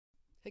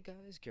Hey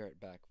guys, Garrett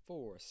back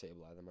for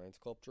Sableye the Mind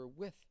Sculptor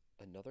with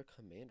another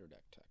Commander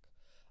deck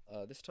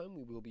tech. This time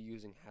we will be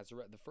using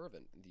Hazoret the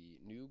Fervent, the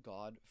new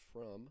god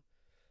from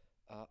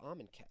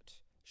Amonkhet.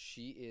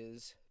 She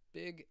is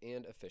big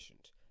and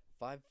efficient.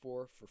 5/4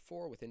 for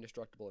 4 with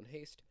Indestructible and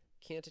Haste,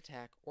 can't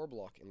attack or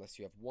block unless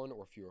you have one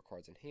or fewer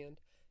cards in hand,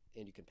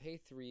 and you can pay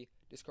 3,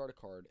 discard a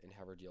card, and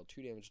have her deal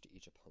 2 damage to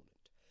each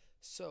opponent.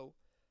 So,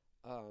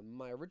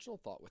 my original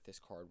thought with this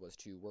card was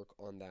to work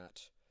on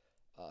that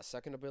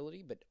second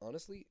ability, but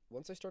honestly,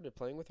 once I started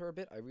playing with her a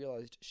bit, I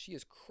realized she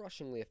is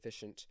crushingly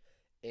efficient,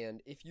 and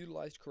if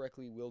utilized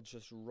correctly, will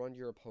just run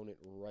your opponent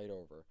right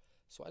over.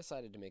 So I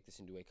decided to make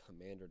this into a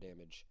commander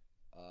damage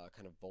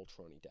kind of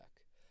Voltron-y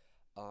deck.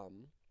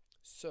 Um,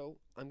 so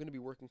I'm going to be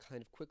working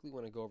kind of quickly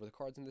when I go over the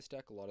cards in this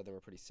deck. A lot of them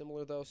are pretty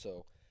similar though,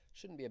 so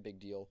shouldn't be a big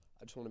deal.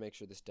 I just want to make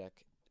sure this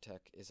deck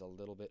tech is a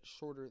little bit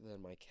shorter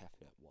than my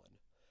Kefnet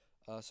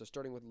one. So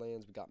starting with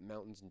lands, we got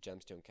Mountains and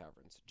Gemstone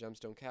Caverns.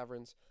 Gemstone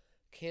Caverns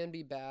can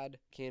be bad,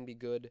 can be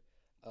good.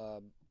 Uh,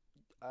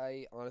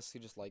 I honestly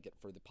just like it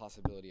for the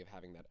possibility of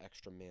having that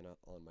extra mana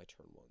on my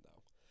turn one,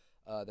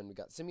 though. Then we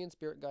got Simian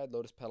Spirit Guide,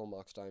 Lotus Petal,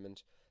 Mox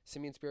Diamond.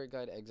 Simian Spirit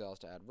Guide exiles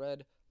to add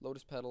red.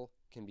 Lotus Petal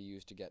can be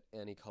used to get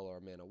any color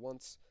of mana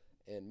once.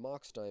 And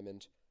Mox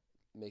Diamond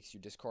makes you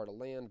discard a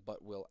land,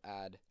 but will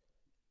add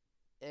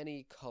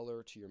any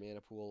color to your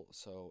mana pool,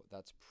 so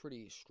that's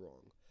pretty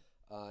strong.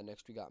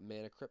 Next we got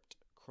Mana Crypt,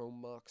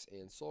 Chrome Mox,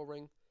 and Soul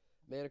Ring.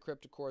 Mana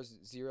Crypt, of course,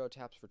 0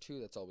 taps for 2,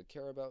 that's all we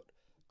care about.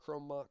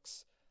 Chrome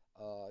Mox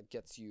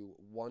gets you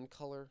 1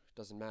 color,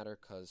 doesn't matter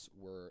because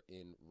we're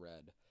in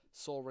red.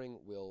 Soul Ring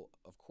will,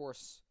 of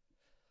course,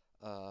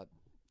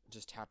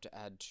 just tap to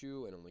add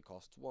 2 and only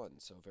costs 1,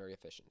 so very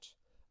efficient.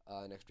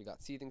 Next we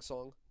got Seething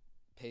Song,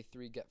 pay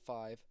 3, get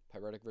 5.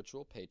 Pyretic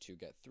Ritual, pay 2,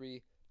 get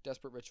 3.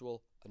 Desperate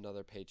Ritual,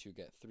 another pay 2,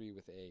 get 3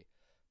 with a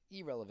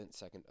irrelevant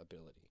second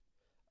ability.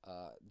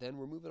 Then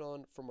we're moving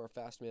on from our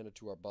fast mana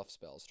to our buff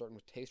spells, starting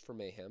with Taste for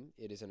Mayhem.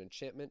 It is an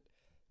enchantment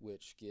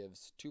which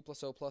gives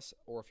 2+0+,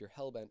 or if you're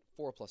Hellbent,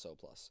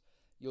 4+0+.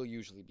 You'll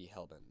usually be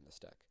Hellbent in this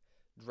deck.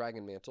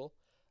 Dragon Mantle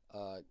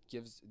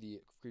gives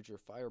the creature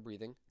fire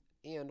breathing,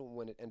 and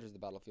when it enters the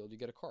battlefield, you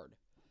get a card.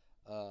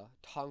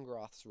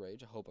 Tangroth's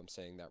Rage, I hope I'm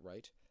saying that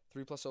right.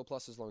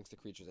 3+0+ as long as the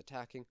creature's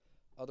attacking.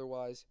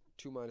 Otherwise,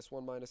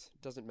 2-1-,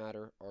 doesn't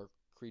matter. Our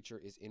creature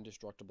is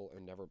indestructible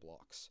and never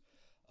blocks.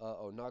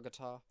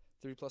 Onagata,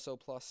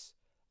 3+0+,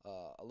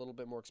 a little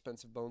bit more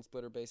expensive Bone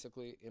Splitter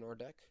basically in our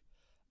deck.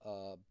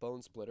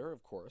 Bone Splitter,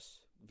 of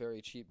course,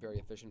 very cheap, very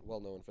efficient, well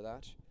known for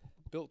that.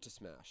 Built to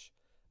Smash,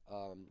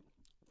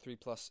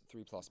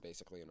 3+3+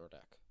 basically in our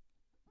deck.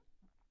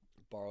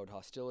 Borrowed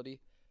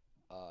Hostility,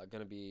 going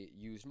to be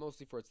used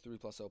mostly for its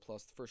 3+0+.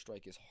 The first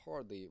strike is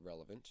hardly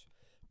relevant.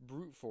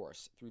 Brute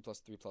Force,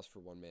 3+3+ for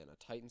 1 mana.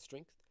 Titan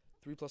Strength,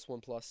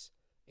 3+1+,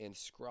 and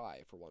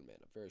Scry for 1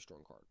 mana. Very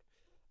strong card.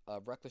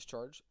 Reckless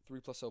Charge,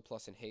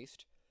 3+0+ in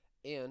haste,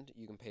 and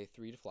you can pay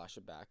 3 to flash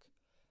it back.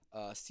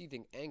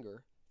 Seething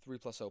Anger,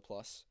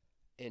 3+0+,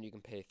 and you can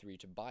pay 3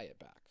 to buy it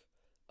back.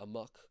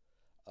 Amok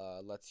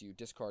lets you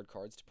discard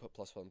cards to put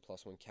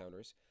 +1/+1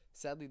 counters.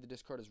 Sadly, the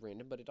discard is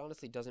random, but it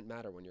honestly doesn't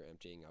matter when you're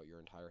emptying out your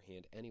entire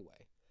hand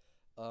anyway.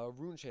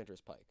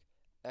 Runechanter's Pike,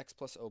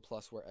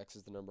 X+0+, where X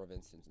is the number of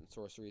instants and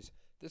sorceries.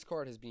 This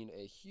card has been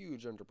a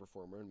huge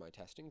underperformer in my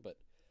testing, but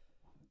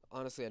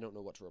honestly, I don't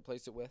know what to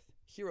replace it with.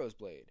 Hero's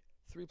Blade,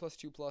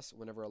 3+2+,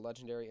 whenever a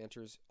legendary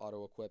enters,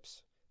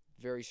 auto-equips.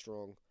 Very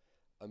strong.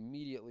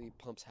 Immediately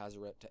pumps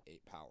Hazoret to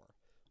 8 power.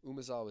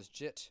 Umezawa's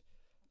Jit,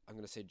 I'm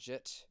going to say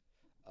Jit,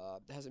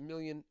 has a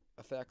million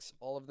effects,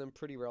 all of them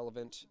pretty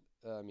relevant.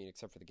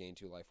 Except for the gain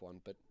 2 life one,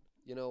 but,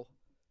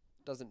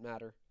 doesn't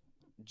matter.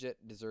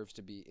 Jit deserves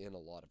to be in a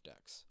lot of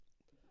decks.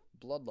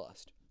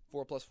 Bloodlust,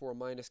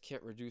 4+4-,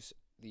 can't reduce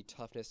the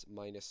toughness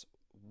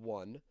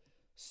 -1.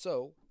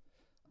 So,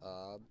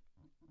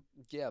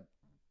 yeah,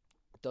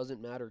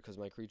 doesn't matter because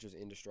my creature's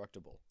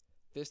indestructible.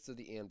 Fists of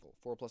the Anvil,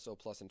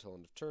 4+0+ until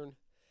end of turn.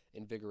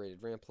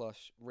 Invigorated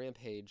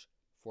Rampage,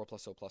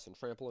 4+0+ and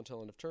trample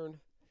until end of turn.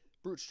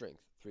 Brute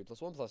Strength,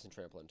 3+1+ and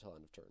trample until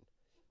end of turn.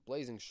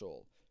 Blazing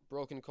Shoal,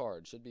 broken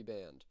card, should be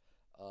banned.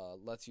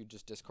 Lets you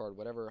just discard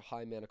whatever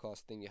high mana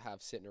cost thing you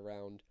have sitting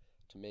around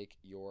to make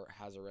your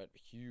Hazoret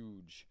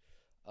huge.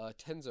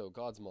 Tenzo,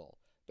 God's Maul.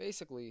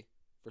 Basically,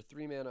 for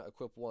 3 mana,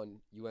 equip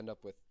 1, you end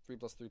up with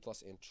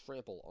 3+3+ and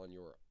trample on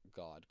your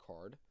God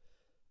card.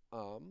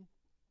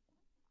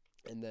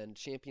 And then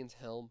Champion's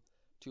Helm,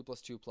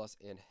 2+2+,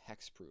 and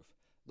Hexproof.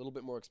 A little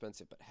bit more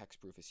expensive, but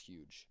Hexproof is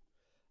huge.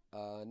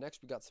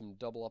 Next, we got some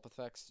double up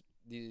effects.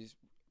 These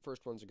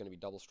first ones are going to be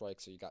double strike.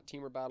 So you got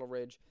Teamer Battle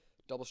Rage,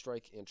 double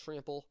strike, and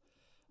trample.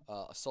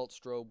 Assault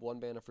Strobe, 1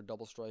 mana for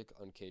double strike.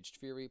 Uncaged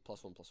Fury,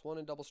 +1/+1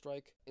 in double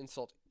strike.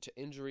 Insult to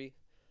Injury.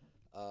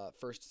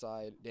 First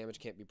side, damage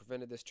can't be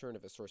prevented this turn.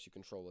 If a source you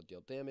control will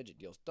deal damage, it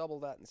deals double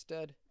that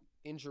instead.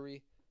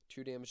 Injury,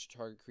 2 damage to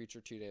target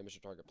creature, 2 damage to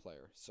target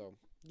player. So,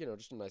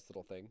 just a nice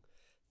little thing.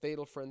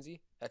 Fatal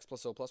Frenzy,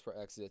 X+0+, where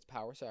X is its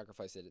power,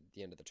 sacrifice it at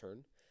the end of the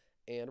turn.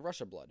 And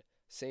Rush of Blood,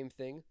 same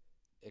thing,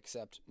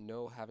 except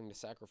no having to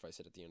sacrifice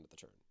it at the end of the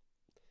turn.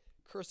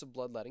 Curse of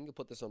Bloodletting, you'll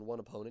put this on one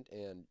opponent,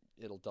 and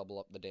it'll double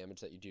up the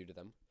damage that you do to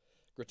them.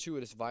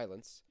 Gratuitous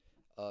Violence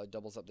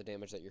doubles up the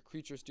damage that your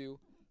creatures do.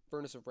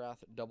 Furnace of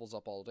Wrath doubles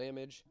up all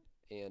damage.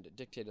 And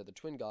Dictate of the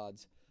Twin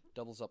Gods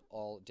doubles up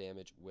all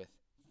damage with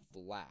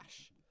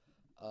Flash.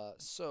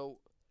 So,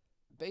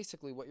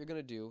 basically what you're going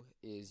to do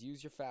is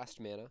use your fast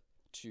mana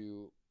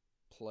to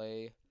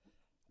play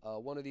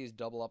one of these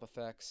double up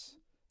effects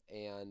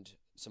and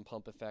some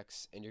pump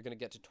effects, and you're going to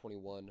get to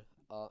 21.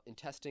 In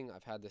testing,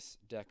 I've had this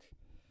deck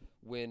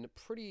win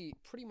pretty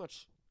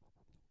much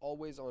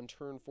always on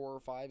turn 4 or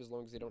 5 as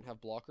long as they don't have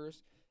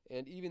blockers,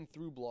 and even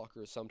through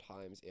blockers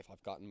sometimes if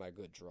I've gotten my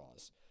good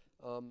draws.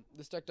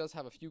 This deck does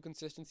have a few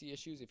consistency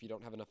issues if you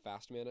don't have enough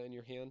fast mana in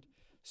your hand,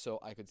 so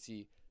I could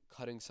see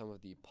cutting some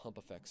of the pump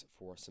effects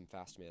for some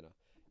fast mana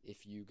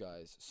if you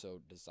guys so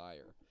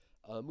desire.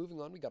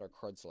 Moving on, we got our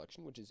card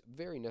selection, which is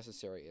very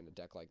necessary in a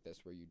deck like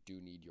this where you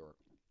do need your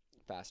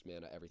fast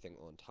mana, everything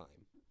on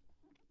time.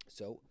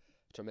 So,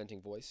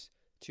 Tormenting Voice,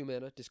 2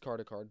 mana, discard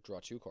a card, draw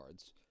 2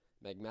 cards.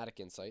 Magmatic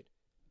Insight,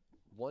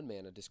 1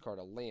 mana, discard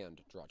a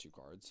land, draw 2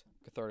 cards.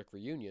 Cathartic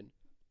Reunion,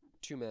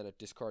 2 mana,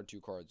 discard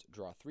 2 cards,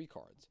 draw 3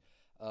 cards.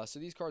 So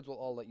these cards will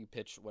all let you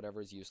pitch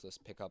whatever is useless,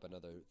 pick up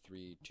another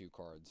 2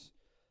 cards.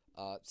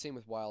 Same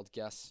with Wild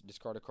Guess,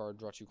 discard a card,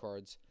 draw 2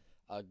 cards.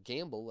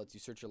 Gamble lets you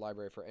search your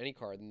library for any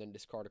card and then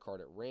discard a card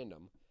at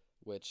random,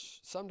 which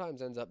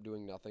sometimes ends up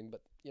doing nothing,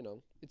 but, you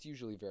know, it's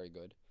usually very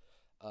good.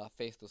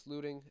 Faithless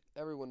Looting,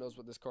 everyone knows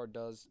what this card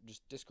does.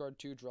 Just discard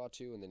 2, draw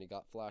 2, and then you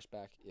got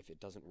flashback if it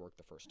doesn't work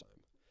the first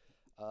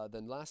time.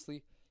 Then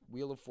lastly,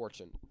 Wheel of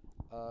Fortune.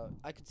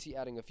 I could see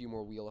adding a few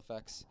more wheel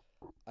effects.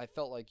 I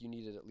felt like you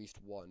needed at least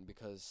one,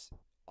 because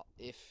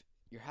if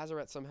your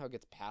Hazoret somehow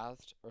gets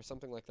pathed or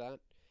something like that,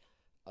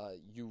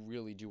 you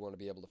really do want to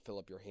be able to fill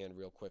up your hand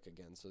real quick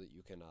again so that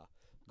you can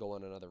go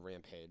on another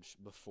rampage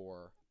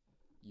before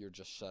you're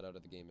just shut out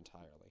of the game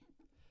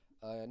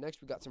entirely.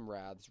 Next we got some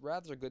Wraths.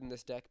 Wraths are good in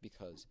this deck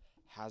because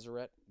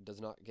Hazoret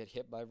does not get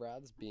hit by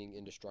Wraths, being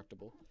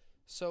indestructible.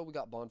 So we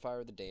got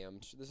Bonfire of the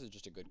Damned. This is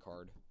just a good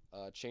card.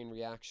 Chain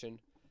Reaction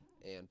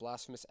and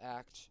Blasphemous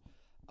Act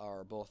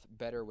are both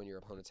better when your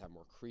opponents have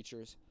more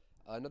creatures.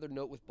 Another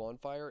note with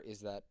Bonfire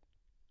is that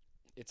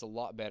it's a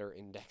lot better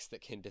in decks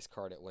that can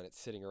discard it when it's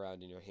sitting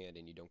around in your hand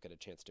and you don't get a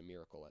chance to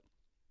miracle it.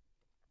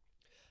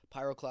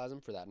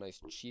 Pyroclasm for that nice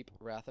cheap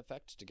Wrath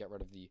effect to get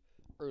rid of the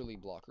early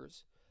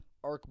blockers.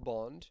 Arc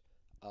Bond,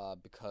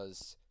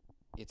 because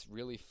it's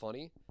really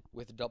funny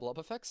with double up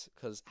effects,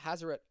 because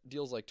Hazoret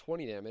deals like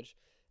 20 damage,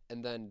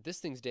 and then this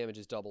thing's damage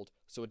is doubled,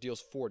 so it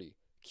deals 40.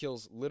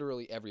 Kills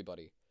literally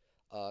everybody.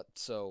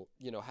 So,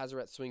 you know,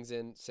 Hazoret swings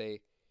in,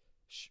 say,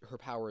 her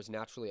power is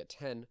naturally at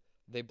 10,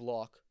 they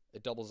block,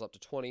 it doubles up to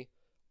 20,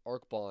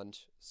 Arc Bond,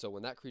 so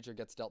when that creature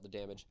gets dealt the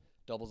damage,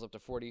 doubles up to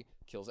 40,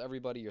 kills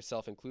everybody,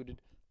 yourself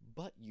included,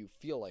 but you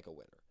feel like a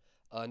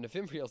winner.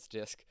 Nefimbriel's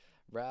Disc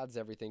rads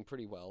everything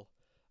pretty well.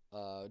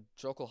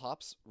 Jokel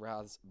Hops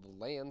rads the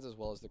lands as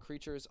well as the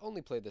creatures.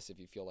 Only play this if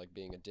you feel like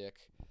being a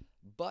dick,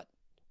 but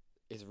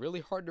it's really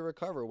hard to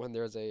recover when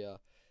there's a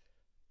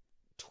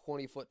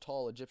 20-foot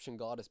tall Egyptian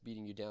goddess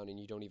beating you down and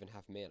you don't even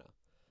have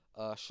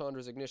mana.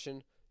 Chandra's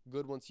Ignition,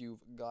 good once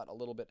you've got a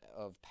little bit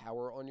of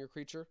power on your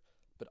creature,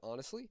 but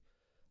honestly,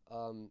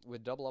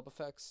 with double up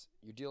effects,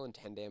 you're dealing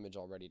 10 damage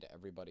already to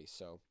everybody,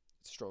 so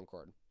it's a strong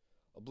card.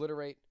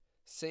 Obliterate,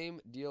 same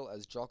deal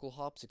as Jokel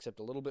Hops, except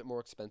a little bit more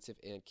expensive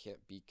and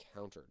can't be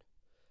countered.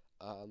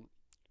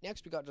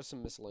 Next, we got just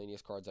some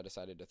miscellaneous cards I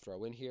decided to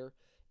throw in here.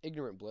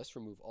 Ignorant Bliss,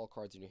 remove all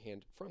cards in your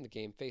hand from the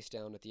game face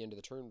down at the end of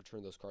the turn,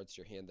 return those cards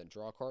to your hand, then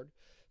draw a card.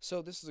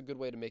 So this is a good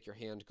way to make your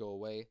hand go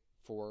away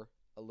for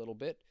a little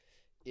bit.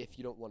 If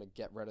you don't want to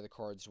get rid of the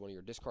cards to one of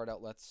your discard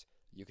outlets,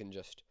 you can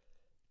just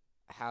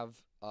have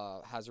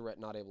Hazoret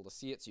not able to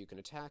see it, so you can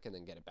attack and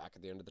then get it back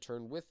at the end of the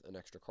turn with an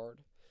extra card.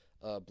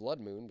 Blood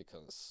Moon,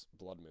 because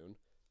Blood Moon,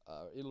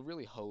 it'll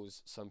really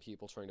hose some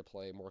people trying to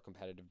play more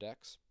competitive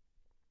decks.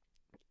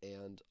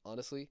 And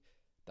honestly,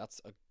 that's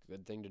a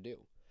good thing to do.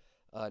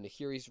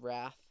 Nahiri's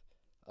Wrath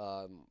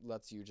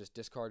lets you just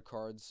discard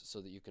cards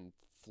so that you can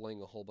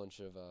fling a whole bunch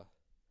of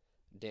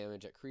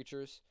damage at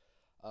creatures.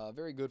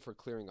 Very good for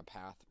clearing a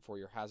path for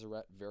your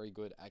Hazoret. Very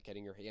good at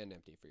getting your hand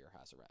empty for your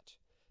Hazoret.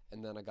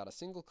 And then I got a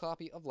single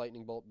copy of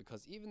Lightning Bolt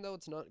because even though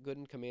it's not good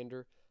in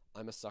Commander,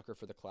 I'm a sucker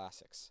for the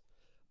classics.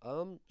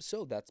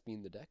 So that's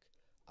been the deck.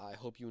 I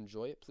hope you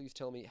enjoy it. Please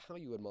tell me how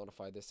you would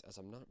modify this, as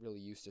I'm not really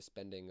used to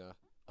spending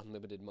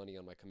unlimited money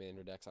on my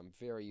Commander decks. I'm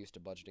very used to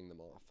budgeting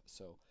them off,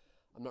 so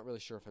I'm not really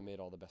sure if I made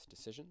all the best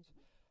decisions.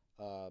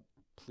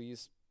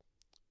 Please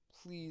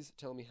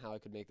tell me how I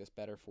could make this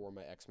better for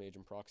my X-Mage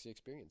and Proxy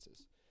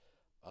experiences.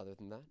 Other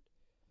than that,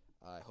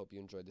 I hope you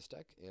enjoyed this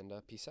deck, and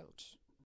peace out.